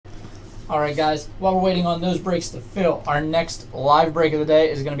Alright guys, while we're waiting on those breaks to fill, our next live break of the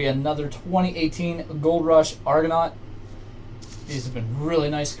day is going to be another 2018 Gold Rush Argonaut. These have been really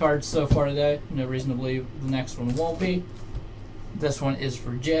nice cards so far today. No reason to believe the next one won't be. This one is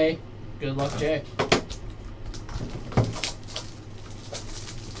for Jay. Good luck, Jay.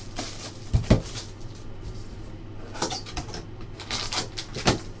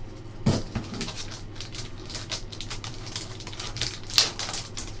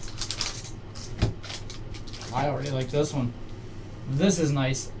 I already like this one. This is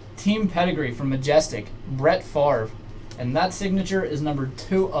nice. Team Pedigree from Majestic, Brett Favre. And that signature is number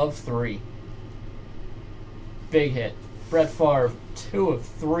 2 of 3. Big hit. Brett Favre, 2 of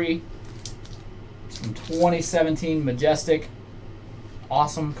 3. From 2017 Majestic.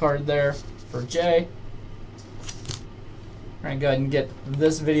 Awesome card there for Jay. All right, go ahead and get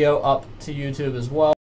this video up to YouTube as well.